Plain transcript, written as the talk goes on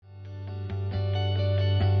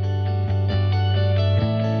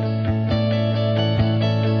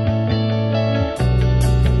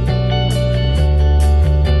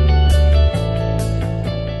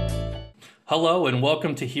Hello and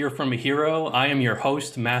welcome to Hear from a Hero. I am your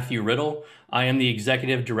host, Matthew Riddle. I am the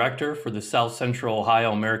Executive Director for the South Central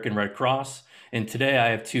Ohio American Red Cross. And today I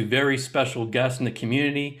have two very special guests in the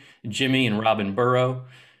community, Jimmy and Robin Burrow.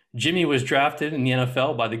 Jimmy was drafted in the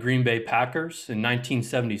NFL by the Green Bay Packers in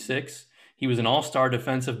 1976. He was an all-star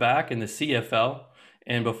defensive back in the CFL.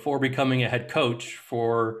 And before becoming a head coach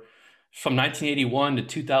from 1981 to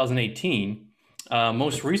 2018,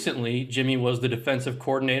 most recently, Jimmy was the defensive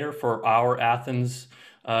coordinator for our Athens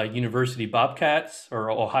University Bobcats,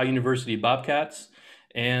 or Ohio University Bobcats.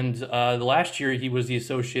 And the last year, he was the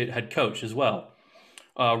associate head coach as well.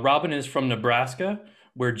 Robin is from Nebraska,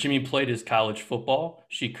 where Jimmy played his college football.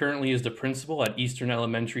 She currently is the principal at Eastern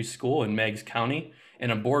Elementary School in Meigs County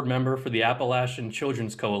and a board member for the Appalachian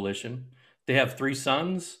Children's Coalition. They have three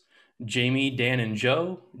sons, Jamie, Dan, and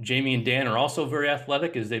Joe. Jamie and Dan are also very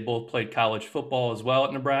athletic as they both played college football as well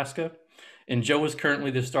at Nebraska. And Joe is currently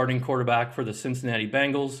the starting quarterback for the Cincinnati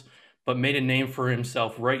Bengals, but made a name for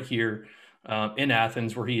himself right here in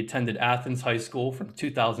Athens, where he attended Athens High School from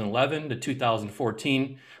 2011 to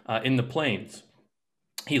 2014 in the Plains.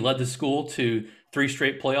 He led the school to three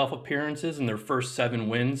straight playoff appearances and their first 7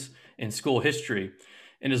 wins in school history.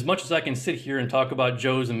 And as much as I can sit here and talk about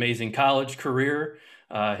Joe's amazing college career,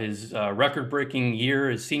 his record-breaking year,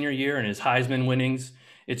 his senior year, and his Heisman winnings,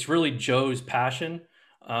 it's really Joe's passion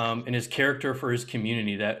and his character for his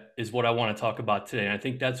community that is what I want to talk about today. And I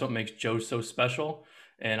think that's what makes Joe so special.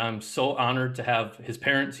 And I'm so honored to have his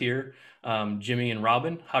parents here, Jimmy and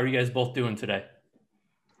Robin. How are you guys both doing today?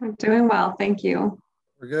 I'm doing well, thank you.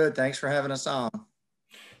 We're good. Thanks for having us on.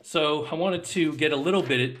 So I wanted to get a little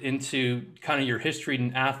bit into kind of your history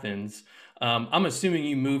in Athens. I'm assuming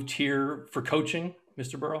you moved here for coaching,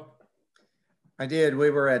 Mr. Burrow? I did. We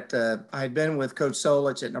were at, I had been with Coach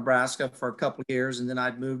Solich at Nebraska for a couple of years, and then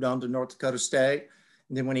I'd moved on to North Dakota State.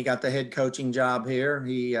 And then when he got the head coaching job here,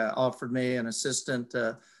 he offered me an assistant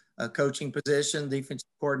coaching position, defensive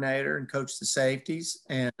coordinator, and coached the safeties.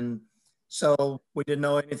 And so we didn't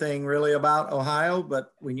know anything really about Ohio,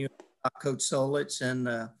 but we knew about Coach Solich,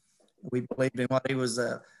 and we believed in what he was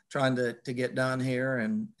trying to get done here.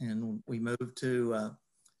 And we moved to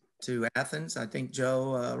Athens. I think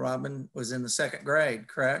Joe Robin was in the 2nd grade,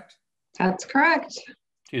 correct? That's correct.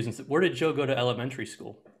 Where did Joe go to elementary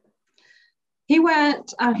school? He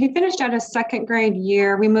finished out his 2nd grade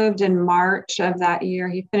year. We moved in March of that year.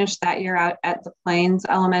 He finished that year out at the Plains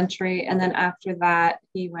Elementary. And then after that,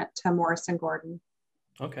 he went to Morrison Gordon.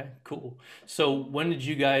 Okay, cool. So what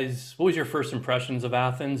was your first impressions of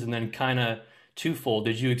Athens? And then kind of twofold,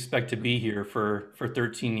 did you expect to be here for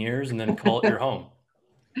 13 years and then call it your home?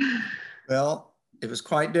 Well, it was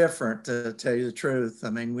quite different, to tell you the truth. I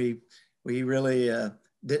mean, we really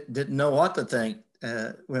didn't know what to think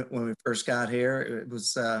when we first got here. It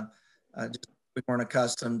was just, we weren't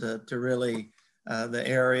accustomed to really the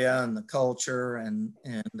area and the culture,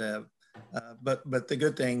 but the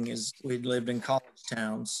good thing is we'd lived in college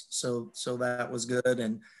towns, so that was good.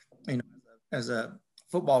 And as a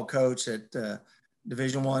football coach at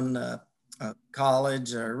Division I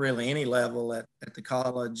college, or really any level at the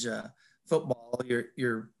college football,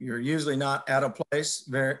 you're usually not out of place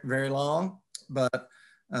very, very long. But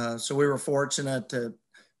so we were fortunate to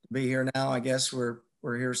be here now. I guess we're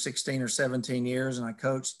here 16 or 17 years, and I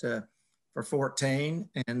coached for 14.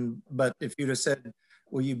 But if you'd have said,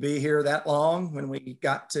 will you be here that long when we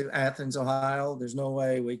got to Athens, Ohio, there's no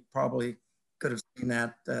way we probably could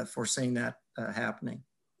have foreseen that happening.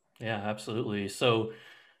 Yeah, absolutely. So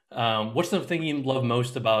what's the thing you love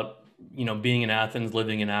most about, being in Athens,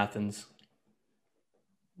 living in Athens?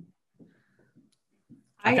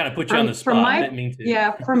 I kind of put you on the spot. I didn't mean to.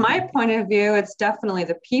 Yeah, from my point of view, it's definitely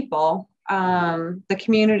the people. The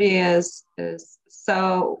community was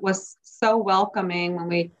so welcoming when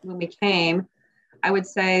we came. I would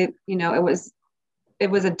say, it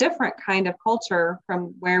was a different kind of culture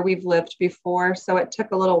from where we've lived before. So it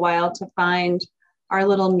took a little while to find our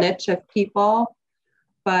little niche of people.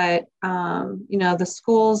 But, the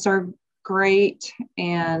schools are great,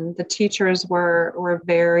 and the teachers were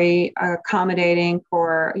very accommodating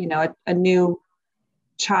for, a new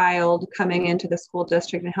child coming into the school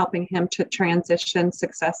district and helping him to transition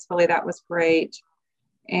successfully. That was great.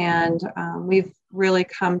 And we've really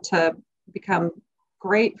come to become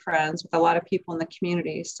great friends with a lot of people in the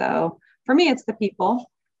community. So for me, it's the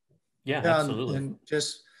people. Yeah, absolutely. And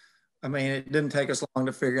it didn't take us long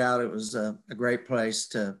to figure out it was a great place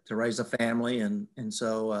to raise a family. And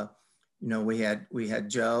so, we had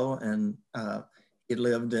Joe, and he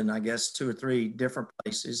lived in, I guess, 2 or 3 different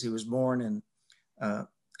places. He was born in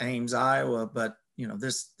Ames, Iowa, but,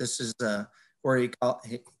 this is where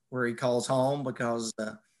where he calls home, because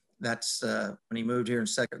that's when he moved here in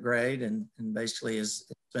second grade, and basically has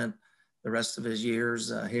spent the rest of his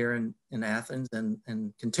years here in Athens,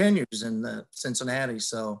 and continues in Cincinnati.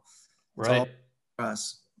 So it's all Right. for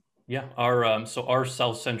us. Yeah, our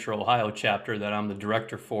South Central Ohio chapter that I'm the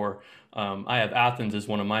director for, I have Athens as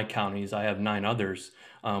one of my counties. I have 9 others,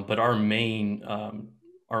 but our main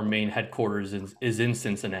headquarters is in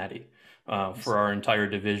Cincinnati for our entire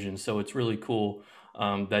division. So it's really cool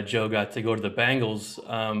that Joe got to go to the Bengals.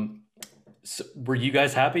 So were you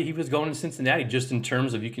guys happy he was going to Cincinnati? Just in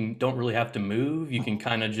terms of don't really have to move. You can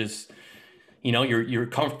kind of just you're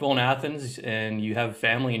comfortable in Athens and you have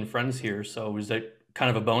family and friends here. So was that kind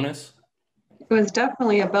of a bonus? It was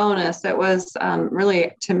definitely a bonus. It was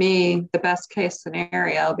really, to me, the best case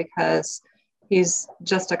scenario because he's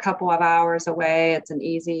just a couple of hours away. It's an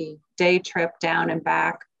easy day trip down and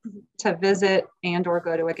back to visit and or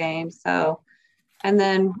go to a game. So, and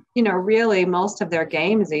then, really most of their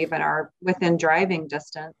games even are within driving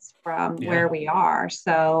distance from Yeah. where we are.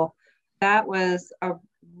 So that was a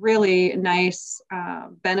really nice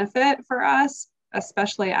benefit for us,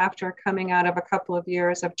 especially after coming out of a couple of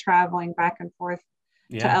years of traveling back and forth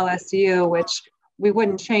to Yeah. LSU, which we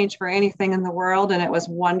wouldn't change for anything in the world. And it was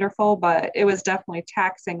wonderful, but it was definitely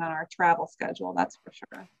taxing on our travel schedule. That's for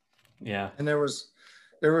sure. Yeah. And there was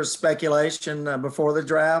speculation before the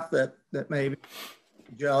draft that maybe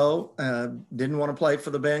Joe didn't want to play for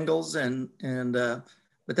the Bengals,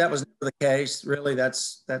 but that was never the case. Really,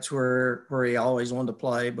 that's where he always wanted to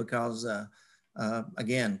play because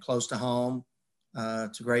again, close to home.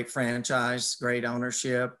 It's a great franchise, great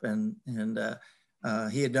ownership, and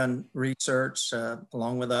he had done research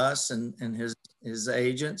along with us and his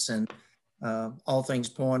agents, and all things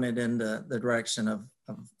pointed in the direction of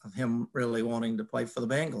him really wanting to play for the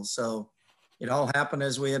Bengals. So it all happened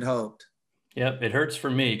as we had hoped. Yep, it hurts for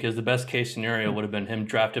me because the best case scenario would have been him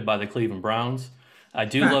drafted by the Cleveland Browns. I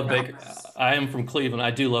do love Baker. I am from Cleveland.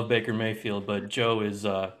 I do love Baker Mayfield, but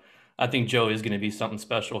I think Joe is going to be something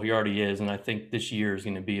special. He already is, and I think this year is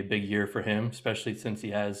going to be a big year for him, especially since he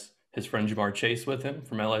has his friend Jamar Chase with him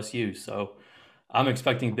from LSU. So I'm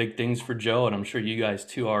expecting big things for Joe, and I'm sure you guys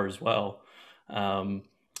too are as well. Um,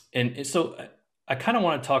 and so I kind of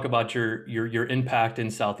want to talk about your impact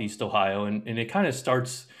in Southeast Ohio, and it kind of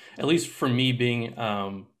starts, at least for me being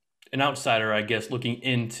an outsider, I guess, looking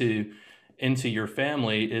into your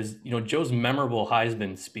family is, Joe's memorable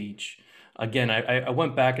Heisman speech. Again, I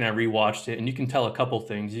went back and I rewatched it, and you can tell a couple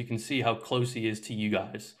things. You can see how close he is to you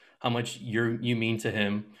guys, how much you mean to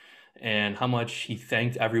him, and how much he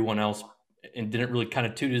thanked everyone else and didn't really kind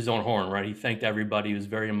of toot his own horn, right? He thanked everybody. He was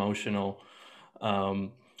very emotional.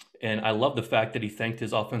 Um, and I love the fact that he thanked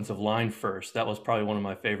his offensive line first. That was probably one of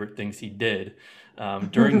my favorite things he did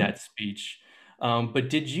during that speech. But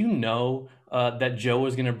did you know that Joe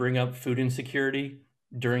was going to bring up food insecurity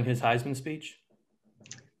during his Heisman speech?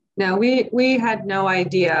 No, we had no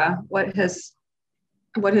idea what his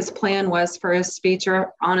plan was for his speech,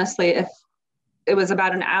 or honestly, if it was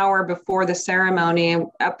about an hour before the ceremony, and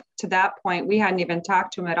up to that point, we hadn't even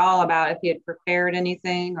talked to him at all about if he had prepared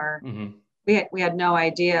anything, or Mm-hmm. we had no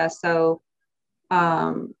idea. So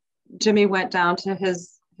Jimmy went down to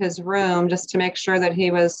his room just to make sure that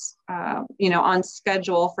he was, on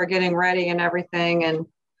schedule for getting ready and everything. And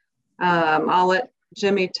I'll let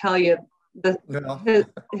Jimmy tell you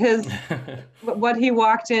his what he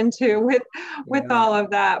walked into with all of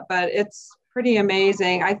that. But it's pretty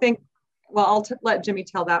amazing. I think. Well, I'll let Jimmy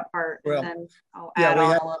tell that part, and then I'll add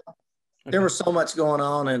on a little. There was so much going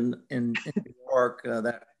on in New York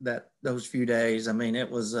that those few days. I mean, it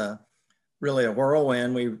was really a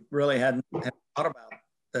whirlwind. We really hadn't thought about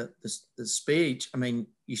the speech. I mean,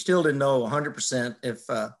 you still didn't know 100%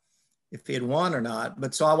 if he had won or not.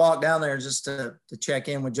 But so I walked down there just to check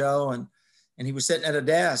in with Joe, and he was sitting at a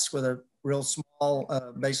desk with a real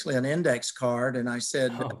small, basically an index card. And I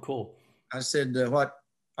said, "Oh, cool." I said, "What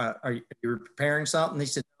are you preparing something?" He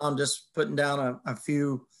said, "I'm just putting down a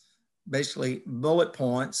few." Basically bullet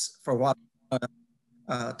points for what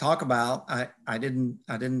talk about. I didn't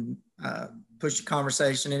push the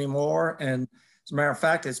conversation anymore. And as a matter of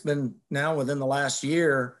fact, it's been now within the last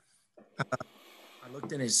year. I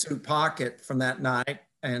looked in his suit pocket from that night,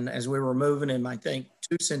 and as we were moving him, I think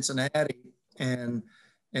to Cincinnati, and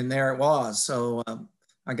there it was. So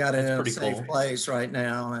I got it in a safe place right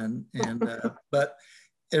now, and but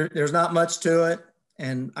there's not much to it,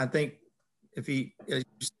 and I think if he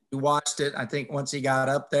watched it, I think once he got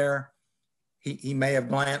up there, he may have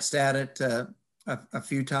glanced at it a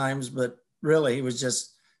few times, but really he was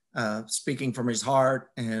just speaking from his heart,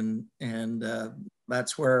 and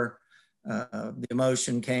that's where the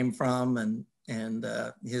emotion came from, and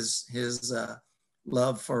his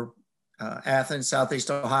love for Athens, Southeast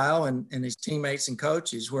Ohio, and his teammates and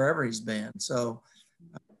coaches wherever he's been. So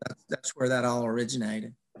that's where that all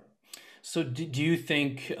originated. So do you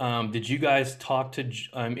think, did you guys talk to,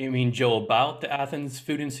 Joe, about the Athens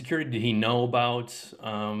food insecurity? Did he know about,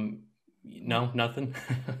 no, nothing?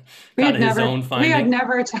 We Kind had of his never, own we had finding?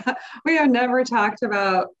 never, we had never talked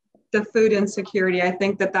about the food insecurity. I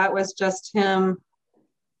think that was just him,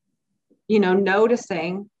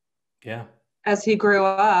 noticing Yeah. as he grew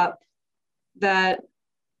up that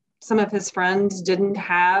some of his friends didn't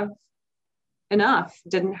have enough,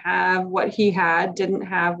 didn't have what he had, didn't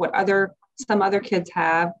have what some other kids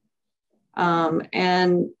have.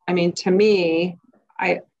 And I mean, to me,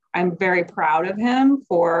 I'm very proud of him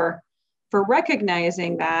for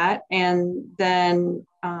recognizing that, and then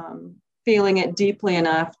feeling it deeply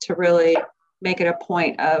enough to really make it a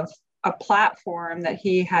point of a platform that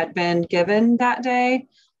he had been given that day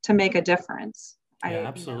to make a difference. Yeah,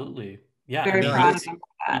 absolutely. Yeah, I Very mean, proud of him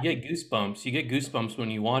for you that. get goosebumps. You get goosebumps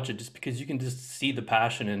when you watch it, just because you can just see the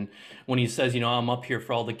passion. And when he says, I'm up here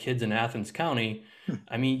for all the kids in Athens County,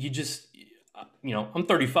 I mean, I'm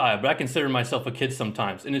 35, but I consider myself a kid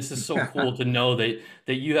sometimes, and it's just so cool to know that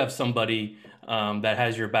you have somebody that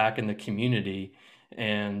has your back in the community.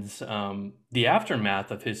 And the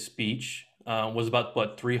aftermath of his speech was about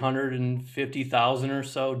what, 350,000 or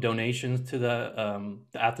so donations to the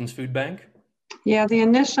Athens Food Bank. Yeah, the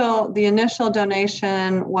initial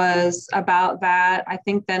donation was about that. I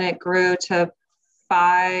think then it grew to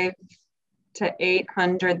 500,000 to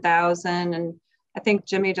 800,000, and I think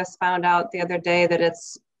Jimmy just found out the other day that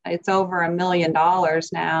it's over $1 million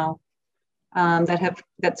now,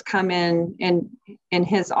 that's come in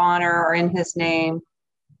his honor or in his name.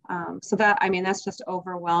 So that's just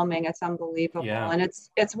overwhelming. It's unbelievable, Yeah. and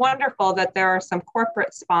it's wonderful that there are some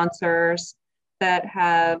corporate sponsors that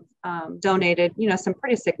have donated, some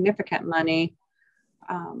pretty significant money,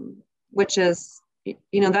 which is,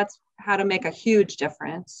 that's how to make a huge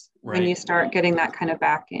difference when you start getting that kind of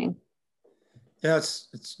backing. Yeah,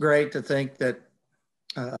 it's great to think that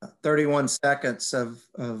 31 seconds of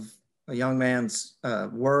a young man's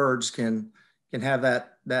words can have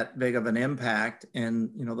that big of an impact. And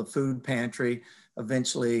the food pantry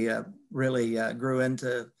eventually really grew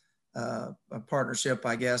into a partnership.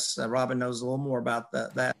 I guess Robin knows a little more about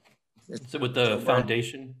that. So with the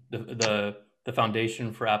foundation, the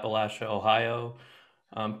Foundation for Appalachia, Ohio.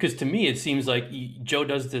 Because to me, it seems like Joe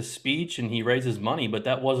does this speech and he raises money, but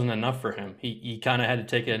that wasn't enough for him. He kind of had to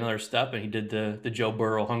take it another step, and he did the Joe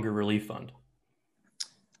Burrow Hunger Relief Fund.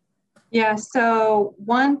 Yeah, so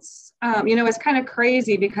once, it's kind of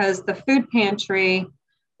crazy because the food pantry,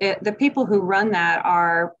 the people who run that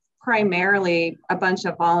are primarily a bunch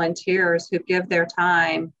of volunteers who give their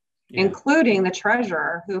time, including the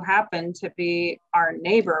treasurer, who happened to be our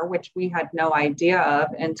neighbor, which we had no idea of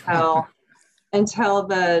until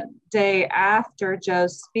the day after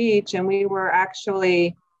Joe's speech. And we were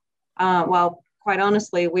actually, quite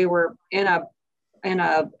honestly, we were in a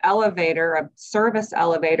elevator, a service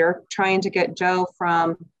elevator, trying to get Joe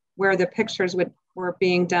from where the pictures were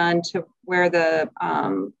being done to where the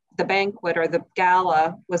banquet or the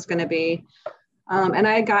gala was going to be. And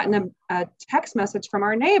I had gotten a text message from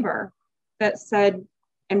our neighbor that said,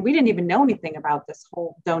 and we didn't even know anything about this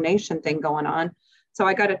whole donation thing going on. So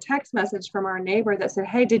I got a text message from our neighbor that said,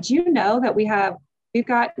 "Hey, did you know that we've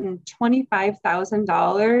gotten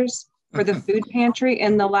 $25,000 for the food pantry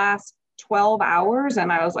in the last 12 hours? And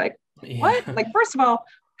I was like, what? Like, first of all,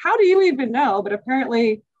 how do you even know? But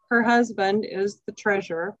apparently her husband is the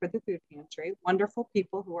treasurer for the food pantry. Wonderful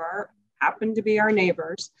people who happen to be our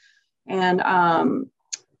neighbors. And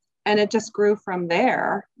it just grew from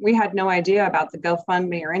there. We had no idea about the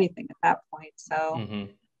GoFundMe or anything at that point. So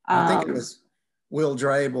I think it was Will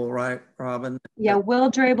Drabel, right, Robin? Yeah, Will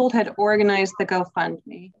Drabel had organized the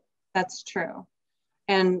GoFundMe. That's true.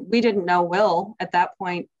 And we didn't know Will at that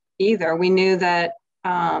point either. We knew that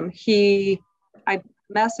I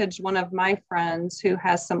messaged one of my friends who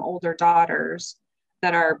has some older daughters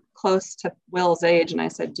that are close to Will's age. And I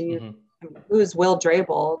said, who's Will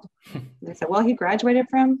Drabel? They said, well, he graduated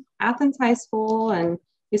from Athens High School and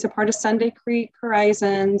he's a part of Sunday Creek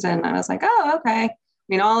Horizons. And I was like, oh, okay. I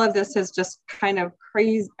mean, all of this is just kind of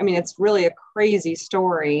crazy. I mean, it's really a crazy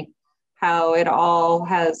story how it all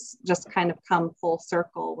has just kind of come full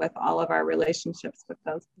circle with all of our relationships with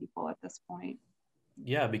those people at this point.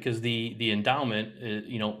 Yeah, because the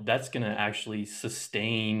endowment, that's going to actually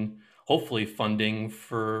sustain, hopefully, funding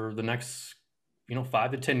for the next,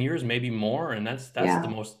 5 to 10 years, maybe more. And that's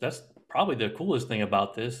probably the coolest thing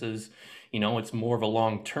about this is, it's more of a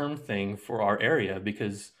long-term thing for our area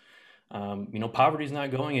because, poverty is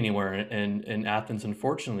not going anywhere in Athens,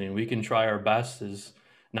 unfortunately, and we can try our best as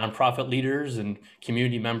nonprofit leaders and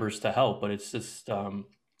community members to help. But it's just,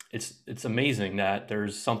 it's amazing that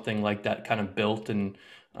there's something like that kind of built and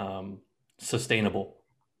sustainable.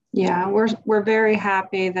 Yeah, we're very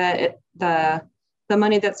happy that the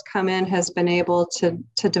money that's come in has been able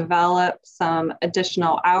to develop some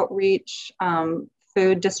additional outreach,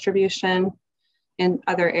 food distribution in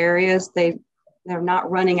other areas. They're not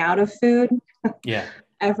running out of food Yeah.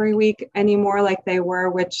 every week anymore like they were,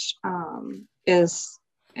 which is,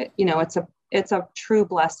 it's a true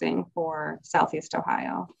blessing for Southeast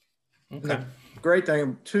Ohio. Okay. The great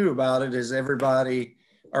thing too about it is everybody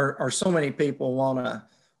or so many people want to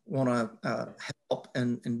help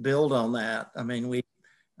and build on that. I mean, we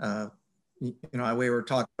were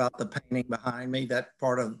talking about the painting behind me. That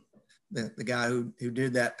part of the guy who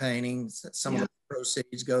did that painting. Some of the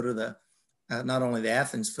proceeds go to the not only the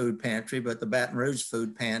Athens food pantry but the Baton Rouge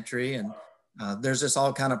food pantry, and there's just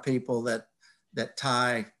all kind of people that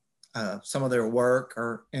tie some of their work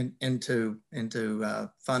or into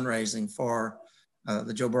fundraising for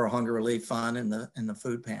the Joe Burrow Hunger Relief Fund and the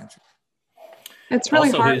food pantry. It's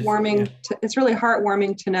really heartwarming. It's really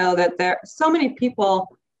heartwarming to know that there so many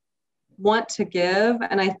people want to give,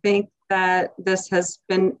 and I think that this has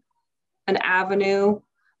been an avenue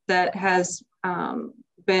that has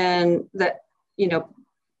been that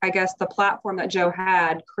I guess the platform that Joe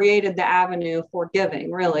had created the avenue for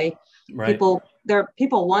giving. Really, right.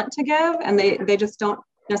 People want to give, and they just don't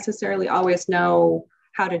necessarily always know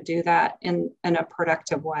how to do that in a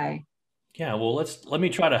productive way. Yeah, well, let me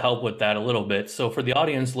try to help with that a little bit. So for the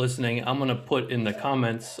audience listening, I'm going to put in the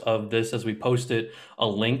comments of this as we post it a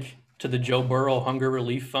link to the Joe Burrow Hunger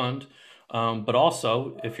Relief Fund. But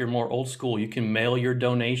also, if you're more old school, you can mail your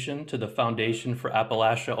donation to the Foundation for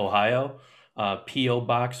Appalachia, Ohio, P.O.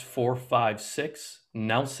 Box 456,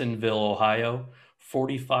 Nelsonville, Ohio,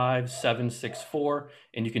 45764,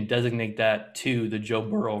 and you can designate that to the Joe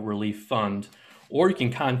Burrow Relief Fund. Or you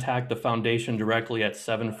can contact the foundation directly at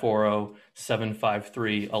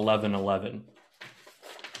 740-753-1111.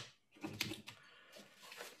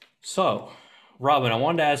 So, Robin, I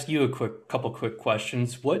wanted to ask you a couple quick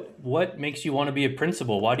questions. What makes you want to be a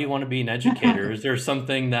principal? Why do you want to be an educator? Is there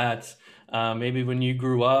something that maybe when you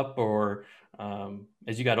grew up or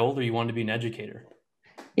as you got older, you wanted to be an educator?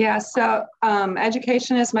 Yeah, so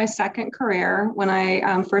education is my second career. When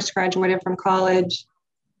I first graduated from college,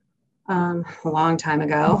 a long time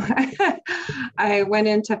ago, I went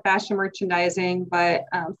into fashion merchandising, but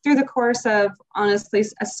through the course of honestly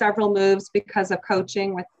several moves because of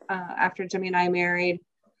coaching with after Jimmy and I married,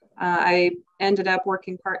 I ended up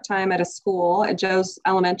working part-time at a school, at Joe's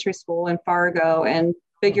elementary school in Fargo, and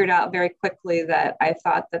figured out very quickly that I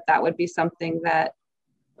thought that would be something that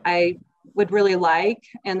I would really like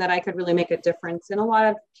and that I could really make a difference in a lot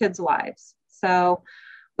of kids' lives. So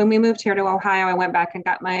when we moved here to Ohio, I went back and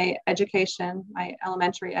got my education, my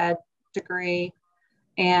elementary ed degree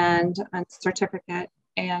and a certificate,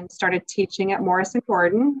 and started teaching at Morrison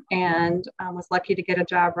Gordon, and was lucky to get a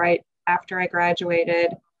job right after I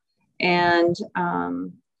graduated. And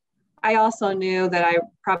I also knew that I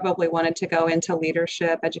probably wanted to go into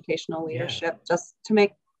leadership, educational leadership, just to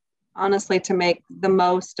make the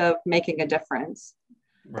most of making a difference.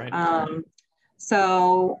 Right.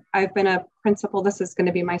 So I've been a principal. This is going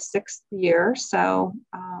to be my 6th year. So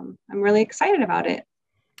I'm really excited about it.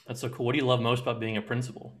 That's so cool. What do you love most about being a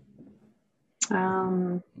principal?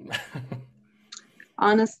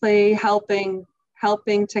 Honestly, helping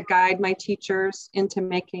to guide my teachers into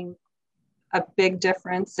making a big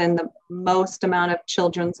difference in the most amount of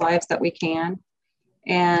children's lives that we can,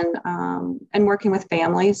 and working with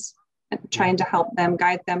families and trying to help them,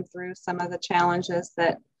 guide them through some of the challenges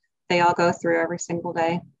that they all go through every single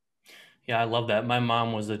day. Yeah, I love that. My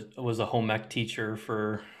mom was a home ec teacher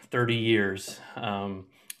for 30 years. And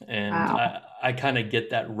wow. I kind of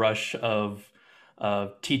get that rush of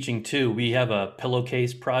teaching too. We have a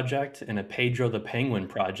pillowcase project and a Pedro the Penguin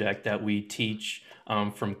project that we teach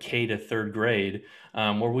from K to 3rd grade,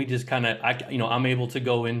 where we just kind of, I'm able to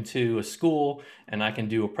go into a school and I can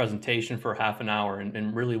do a presentation for half an hour.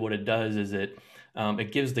 And really what it does is it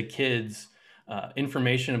gives the kids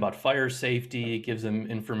information about fire safety. It gives them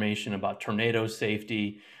information about tornado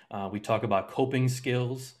safety. We talk about coping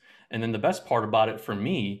skills. And then the best part about it for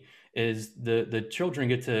me is the children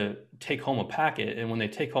get to take home a packet, and when they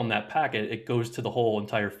take home that packet, it goes to the whole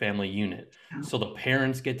entire family unit. So the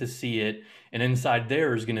parents get to see it, and inside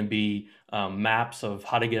there is going to be maps of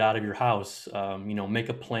how to get out of your house, make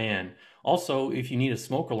a plan. Also, if you need a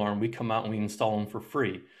smoke alarm, we come out and we install them for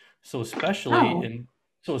free. So especially Oh, in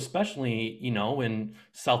so especially, in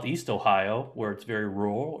Southeast Ohio, where it's very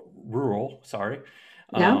rural, sorry,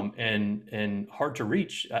 yeah. and hard to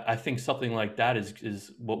reach, I think something like that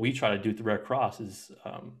is what we try to do at the Red Cross is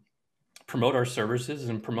promote our services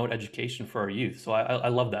and promote education for our youth. So I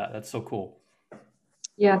love that. That's so cool.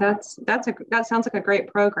 Yeah, that sounds like a great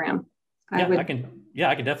program. I Yeah, would I can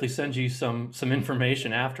definitely send you some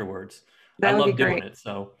information afterwards. I That would be love doing great. it.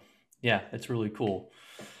 So yeah, it's really cool.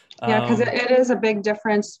 Yeah, because Um, it is a big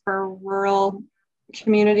difference for rural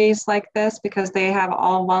communities like this because they have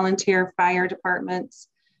all volunteer fire departments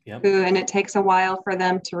yep. and it takes a while for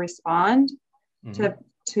them to respond Hmm.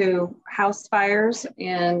 to house fires.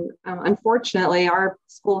 And unfortunately, our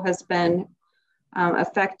school has been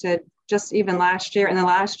affected just even last year. In the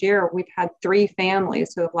last year, we've had 3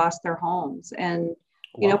 families who have lost their homes. And,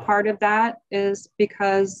 Wow. part of that is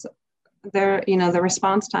because the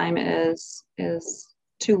response time is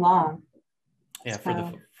too long. Yeah,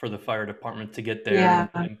 So, for the fire department to get there yeah,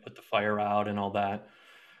 and put the fire out and all that.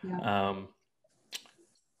 yeah. Um,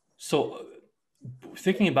 so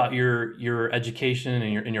thinking about your education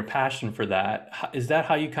and your passion for that, is that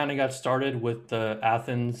how you kind of got started with the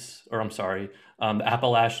Athens, or I'm sorry, the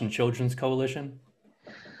Appalachian Children's Coalition?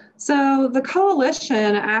 So the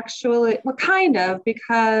coalition actually, well, kind of,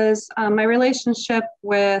 because my relationship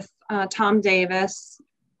with Tom Davis,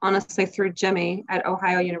 honestly, through Jimmy at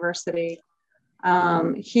Ohio University,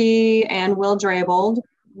 he and Will Draybold,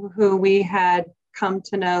 who we had come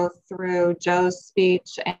to know through Joe's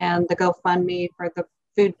speech and the GoFundMe for the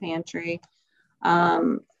food pantry.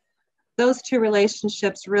 Um, those two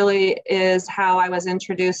relationships really is how I was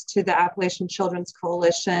introduced to the Appalachian Children's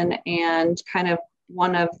Coalition and kind of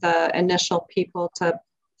one of the initial people to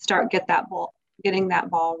getting that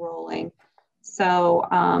ball rolling. So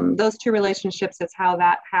those two relationships is how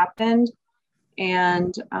that happened.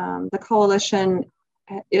 And the coalition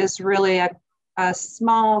is really a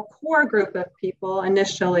small core group of people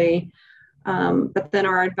initially, but then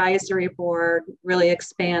our advisory board really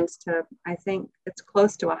expands to, I think it's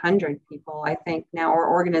close to 100 people, I think now, or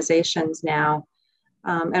organizations now.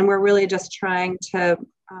 And we're really just trying to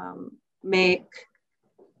make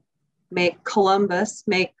Columbus,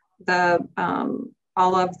 make the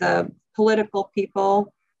all of the political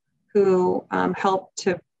people who help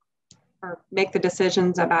to or make the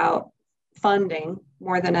decisions about funding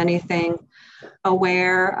more than anything,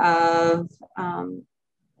 aware of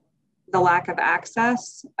the lack of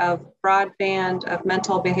access of broadband, of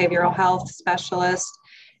mental behavioral health specialists,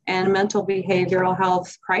 and mental behavioral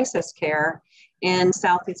health crisis care in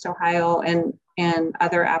Southeast Ohio and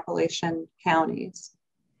other Appalachian counties.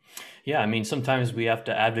 Yeah, I mean, sometimes we have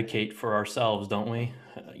to advocate for ourselves, don't we?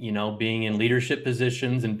 Being in leadership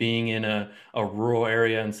positions and being in a rural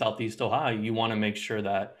area in Southeast Ohio, you want to make sure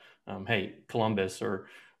that, hey, Columbus or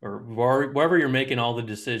wherever you're making all the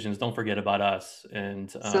decisions, don't forget about us.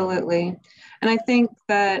 And Absolutely. And I think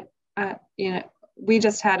that, we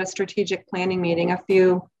just had a strategic planning meeting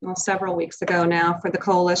several weeks ago now for the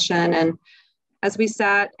coalition. And as we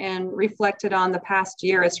sat and reflected on the past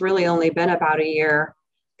year, it's really only been about a year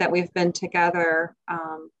that we've been together,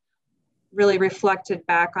 really reflected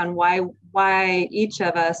back on why each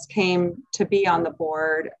of us came to be on the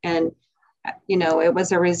board. And, it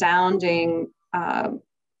was a resounding, I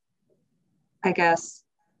guess,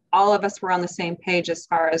 all of us were on the same page as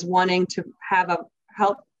far as wanting to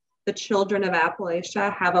help the children of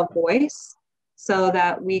Appalachia have a voice so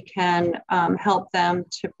that we can help them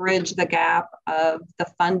to bridge the gap of the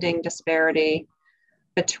funding disparity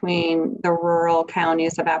between the rural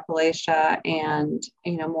counties of Appalachia and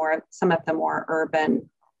some of the more urban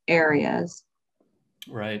areas.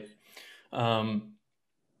 right. Um,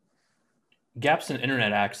 Gaps in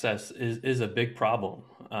internet access is a big problem,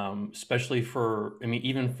 especially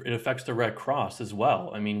even it affects the Red Cross as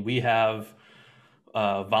well. I mean, we have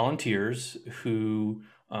volunteers who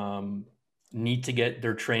need to get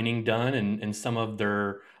their training done and some of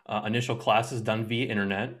their initial classes done via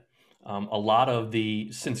internet.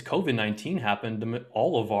 Since COVID-19 happened,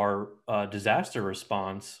 all of our disaster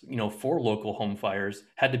response, for local home fires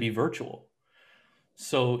had to be virtual.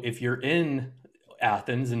 So if you're in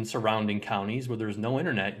Athens and surrounding counties where there's no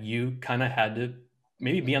internet, you kind of had to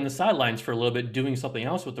maybe be on the sidelines for a little bit doing something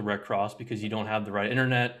else with the Red Cross because you don't have the right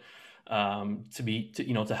internet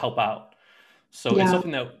to help out. So it's Yeah.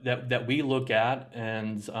 something that we look at,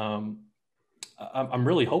 and I'm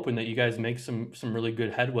really hoping that you guys make some really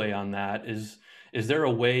good headway on that. Is there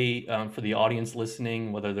a way for the audience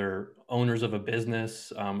listening, whether they're owners of a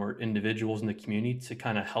business or individuals in the community, to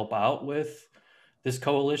kind of help out with this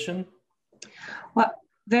coalition? Well,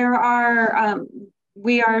 there are,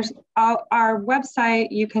 we are, our website,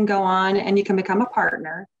 you can go on and you can become a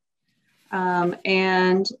partner.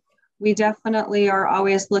 And we definitely are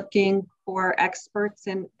always looking for experts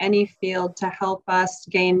in any field to help us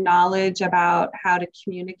gain knowledge about how to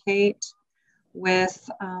communicate with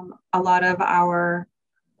a lot of our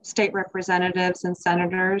state representatives and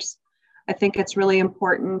senators. I think it's really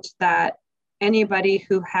important that anybody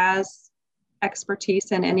who has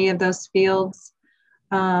expertise in any of those fields,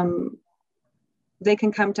 they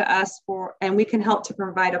can come to us for, and we can help to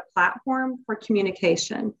provide a platform for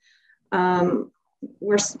communication.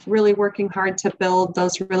 We're really working hard to build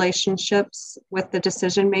those relationships with the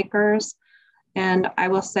decision makers. And I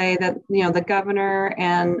will say that, you know, the governor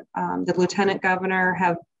and the lieutenant governor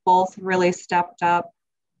have both really stepped up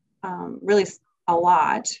really a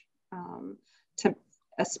lot, to,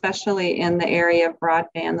 especially in the area of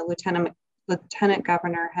broadband. The lieutenant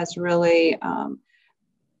governor has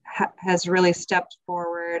really stepped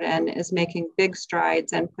forward and is making big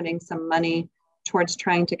strides and putting some money towards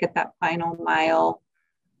trying to get that final mile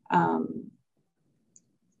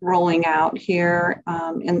rolling out here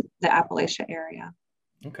in the Appalachia area.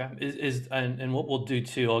 Okay. And what we'll do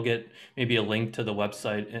too, I'll get maybe a link to the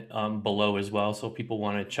website below as well. So if people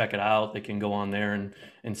want to check it out, they can go on there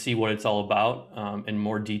and see what it's all about in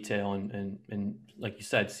more detail and like you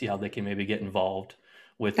said, see how they can maybe get involved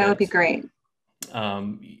with That it. would be great.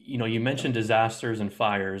 You know, you mentioned disasters and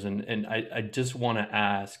fires, and I just want to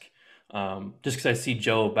ask, just because I see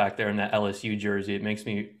Joe back there in that LSU jersey, it makes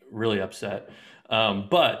me really upset.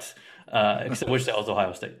 But because I wish that was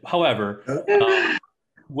Ohio State. However,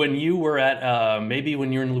 when you were at maybe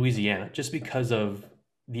when you're in Louisiana, just because of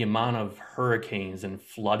the amount of hurricanes and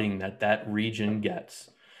flooding that region gets,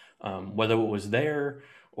 whether it was there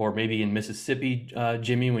or maybe in Mississippi,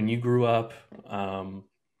 Jimmy, when you grew up,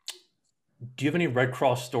 do you have any Red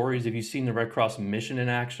Cross stories? Have you seen the Red Cross mission in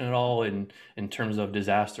action at all in terms of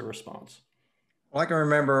disaster response? Well, I can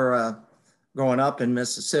remember growing up in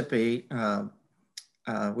Mississippi.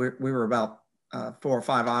 We were about 4 or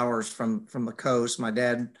 5 hours from the coast. My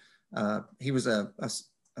dad, he was a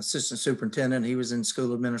assistant superintendent. He was in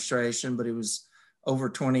school administration, but he was over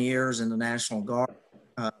 20 years in the National Guard.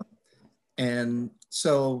 And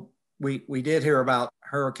so we did hear about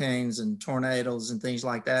hurricanes and tornadoes and things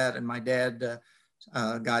like that. And my dad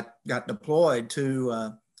got deployed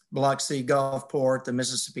to Biloxi, Gulfport, the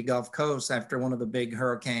Mississippi Gulf Coast after one of the big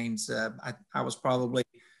hurricanes. I was probably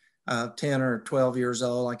 10 or 12 years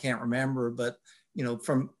old. I can't remember, but you know,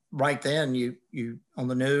 from right then, you on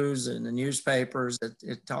the news and the newspapers,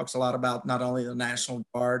 it talks a lot about not only the National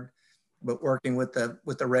Guard, but working with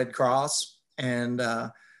the Red Cross. And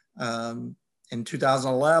in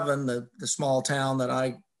 2011, the small town that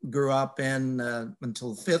I grew up in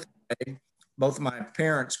until fifth grade, both of my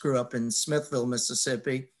parents grew up in Smithville,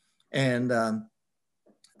 Mississippi, and I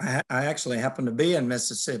actually happened to be in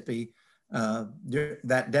Mississippi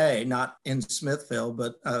that day, not in Smithville,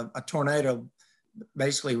 but a tornado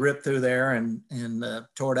basically ripped through there and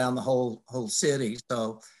tore down the whole city.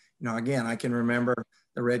 So, you know, again, I can remember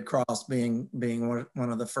the Red Cross being one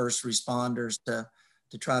of the first responders to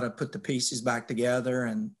try to put the pieces back together.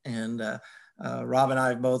 And Rob and I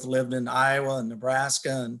have both lived in Iowa and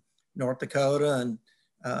Nebraska and North Dakota, and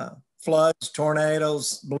floods,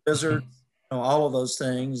 tornadoes, blizzards, you know, all of those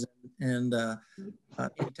things. And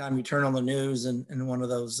anytime you turn on the news and one of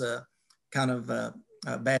those kind of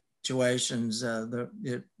bad situations,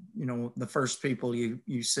 you know, the first people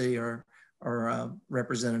you see are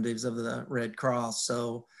representatives of the Red Cross.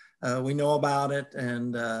 So we know about it,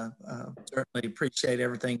 and certainly appreciate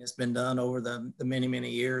everything that's been done over the many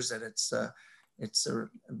years that it's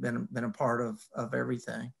been a part of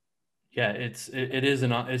everything. Yeah, it's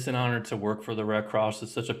an honor to work for the Red Cross.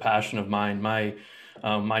 It's such a passion of mine. My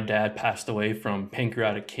dad passed away from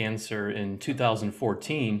pancreatic cancer in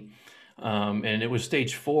 2014, and it was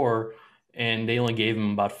stage 4, and they only gave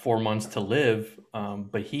him about 4 months to live.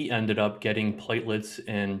 But he ended up getting platelets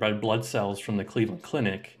and red blood cells from the Cleveland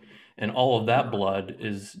Clinic, and all of that blood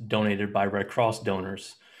is donated by Red Cross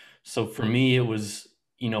donors. So for me, it was,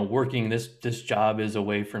 you know, working this job is a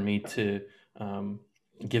way for me to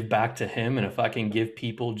give back to him. And if I can give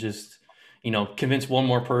people just, you know, convince one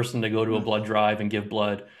more person to go to a blood drive and give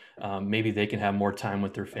blood, maybe they can have more time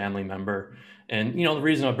with their family member. And, the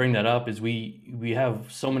reason I bring that up is we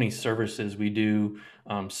have so many services. We do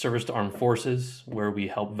service to armed forces, where we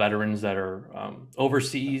help veterans that are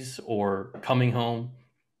overseas or coming home.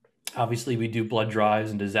 Obviously, we do blood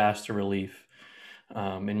drives and disaster relief.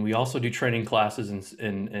 And we also do training classes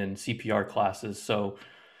and CPR classes. So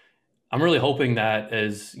I'm really hoping that,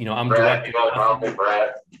 as I'm Brad, director. you want to call me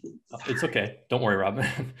Brad? It's okay. Don't worry,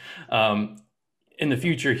 Robin. In the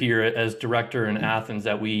future here, as director in Athens,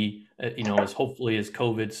 that we, as hopefully as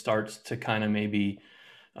COVID starts to kind of maybe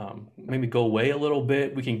go away a little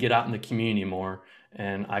bit, we can get out in the community more,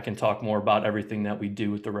 and I can talk more about everything that we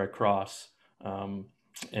do with the Red Cross. Well,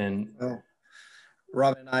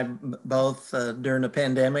 Robin and I both during the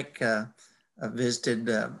pandemic visited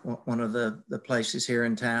one of the places here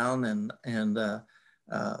in town, and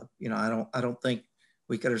I don't think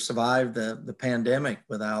we could have survived the pandemic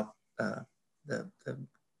without the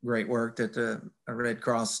great work that the Red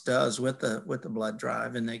Cross does with the blood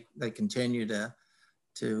drive, and they continue to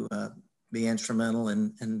be instrumental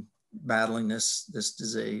in battling this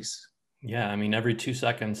disease. Yeah, I mean, every 2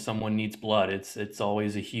 seconds, someone needs blood. It's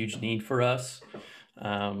always a huge need for us.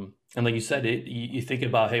 And like you said, you think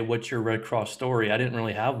about, hey, what's your Red Cross story? I didn't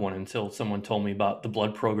really have one until someone told me about the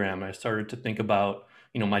blood program. I started to think about,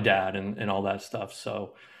 my dad and all that stuff.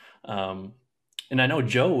 So, and I know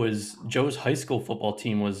Joe's high school football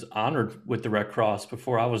team was honored with the Red Cross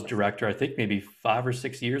before I was director, I think maybe 5 or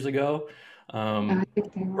 6 years ago, I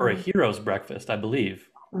think they for a were. hero's breakfast, I believe.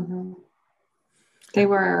 Mm-hmm. They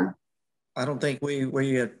were. I don't think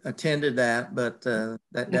we attended that, but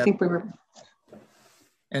I think we were.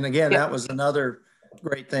 And again, Yeah. that was another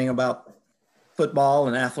great thing about football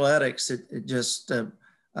and athletics. It just it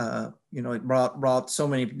brought so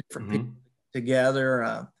many different people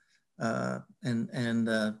together,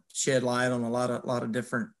 and shed light on a lot of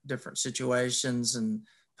different situations and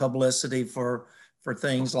publicity for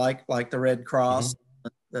things like the Red Cross,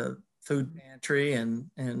 the food pantry,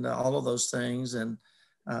 and all of those things. And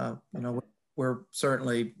we're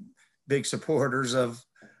certainly big supporters of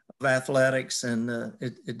athletics, and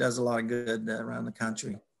it does a lot of good around the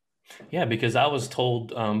country. Yeah, because I was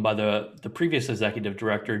told by the previous executive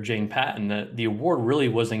director, Jane Patton, that the award really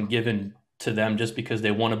wasn't given to them just because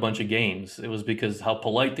they won a bunch of games. It was because how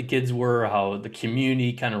polite the kids were, how the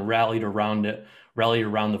community kind of rallied around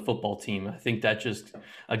the football team. I think that just,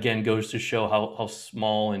 again, goes to show how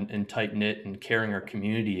small and tight-knit and caring our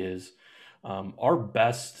community is. Our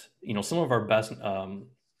best, some of our best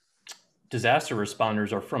disaster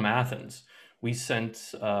responders are from Athens. We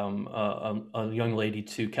sent a young lady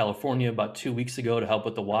to California about 2 weeks ago to help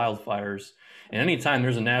with the wildfires. And anytime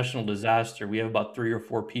there's a national disaster, we have about 3 or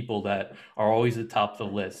 4 people that are always at the top of the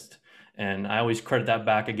list. And I always credit that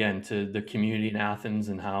back again to the community in Athens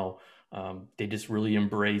and how they just really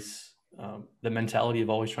embrace the mentality of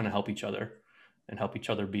always trying to help each other and help each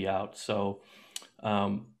other be out. So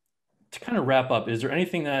to kind of wrap up, is there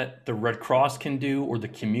anything that the Red Cross can do or the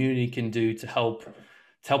community can do to help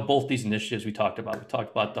both these initiatives we talked about? We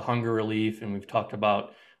talked about the hunger relief, and we've talked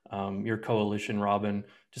about your coalition, Robin.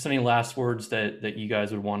 Just any last words that you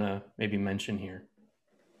guys would want to maybe mention here?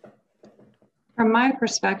 From my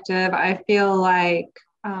perspective, I feel like,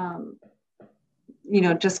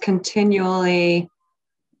 just continually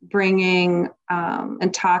bringing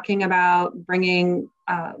and talking about bringing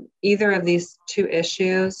either of these two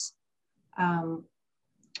issues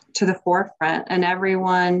to the forefront, and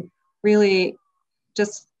everyone really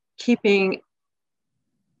just keeping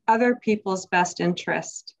other people's best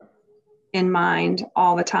interest in mind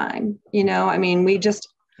all the time. We just,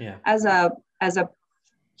 as a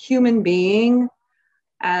human being,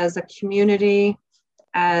 as a community,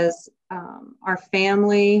 as our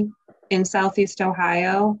family in Southeast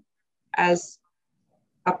Ohio, as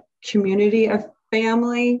a community of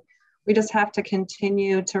family, we just have to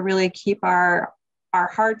continue to really keep our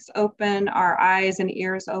hearts open, our eyes and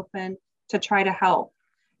ears open to try to help.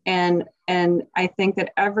 And I think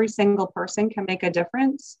that every single person can make a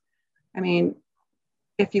difference.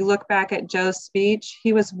 If you look back at Joe's speech,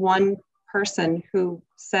 he was one person who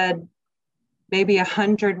said maybe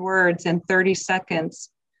 100 words in 30 seconds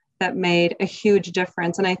that made a huge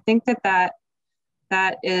difference. And I think that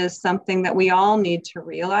is something that we all need to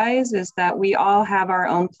realize, is that we all have our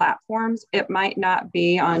own platforms. It might not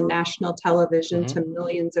be on national television to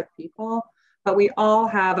millions of people, but we all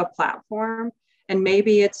have a platform. And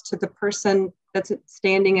maybe it's to the person that's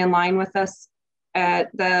standing in line with us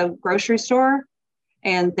at the grocery store,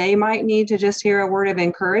 and they might need to just hear a word of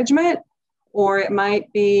encouragement, or it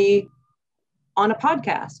might be on a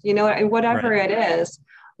podcast, whatever it is.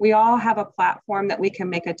 we all have a platform that we can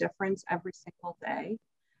make a difference every single day.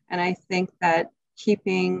 And I think that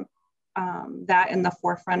keeping that in the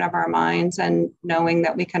forefront of our minds and knowing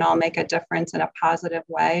that we can all make a difference in a positive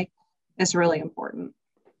way is really important.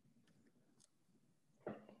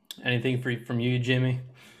 Anything from you, Jimmy?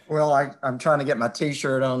 Well, I'm trying to get my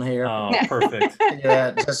T-shirt on here. Oh, perfect.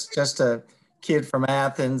 Yeah, just a kid from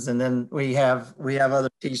Athens, and then we have other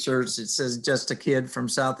T-shirts. It says just a kid from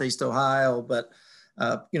Southeast Ohio, but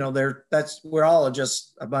we're all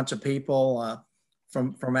just a bunch of people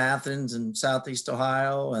from Athens and Southeast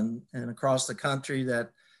Ohio and across the country that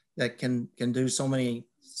can do so many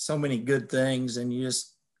good things, and you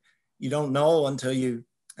don't know until you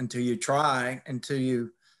try, until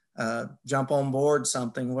you jump on board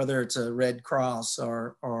something, whether it's a Red Cross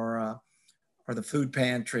or the food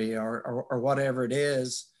pantry or whatever it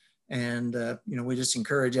is. And we just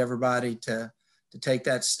encourage everybody to take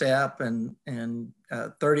that step, and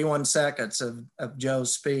 31 seconds of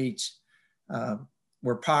Joe's speech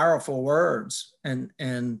were powerful words,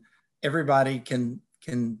 and everybody can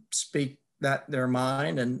speak their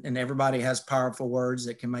mind, and everybody has powerful words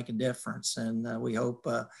that can make a difference. And we hope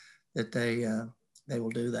that they will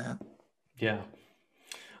do that. Yeah.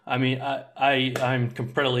 I mean, I'm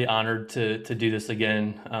completely honored to do this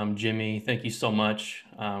again. Jimmy, thank you so much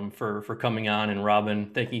for coming on. And Robin,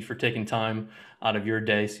 thank you for taking time out of your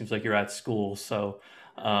day. Seems like you're at school. So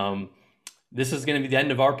this is going to be the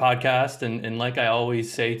end of our podcast. And like I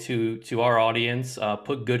always say to our audience,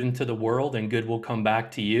 put good into the world and good will come back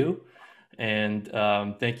to you. And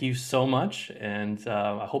thank you so much. And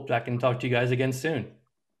I hope I can talk to you guys again soon.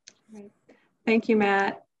 Thank you,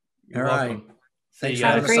 Matt. You're All welcome. right. See you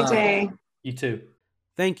Have guys. a great day. You too.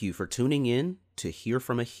 Thank you for tuning in to Hear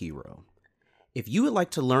from a Hero. If you would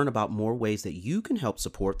like to learn about more ways that you can help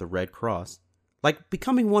support the Red Cross, like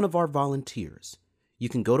becoming one of our volunteers, you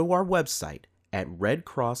can go to our website at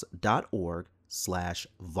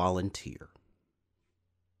redcross.org/volunteer.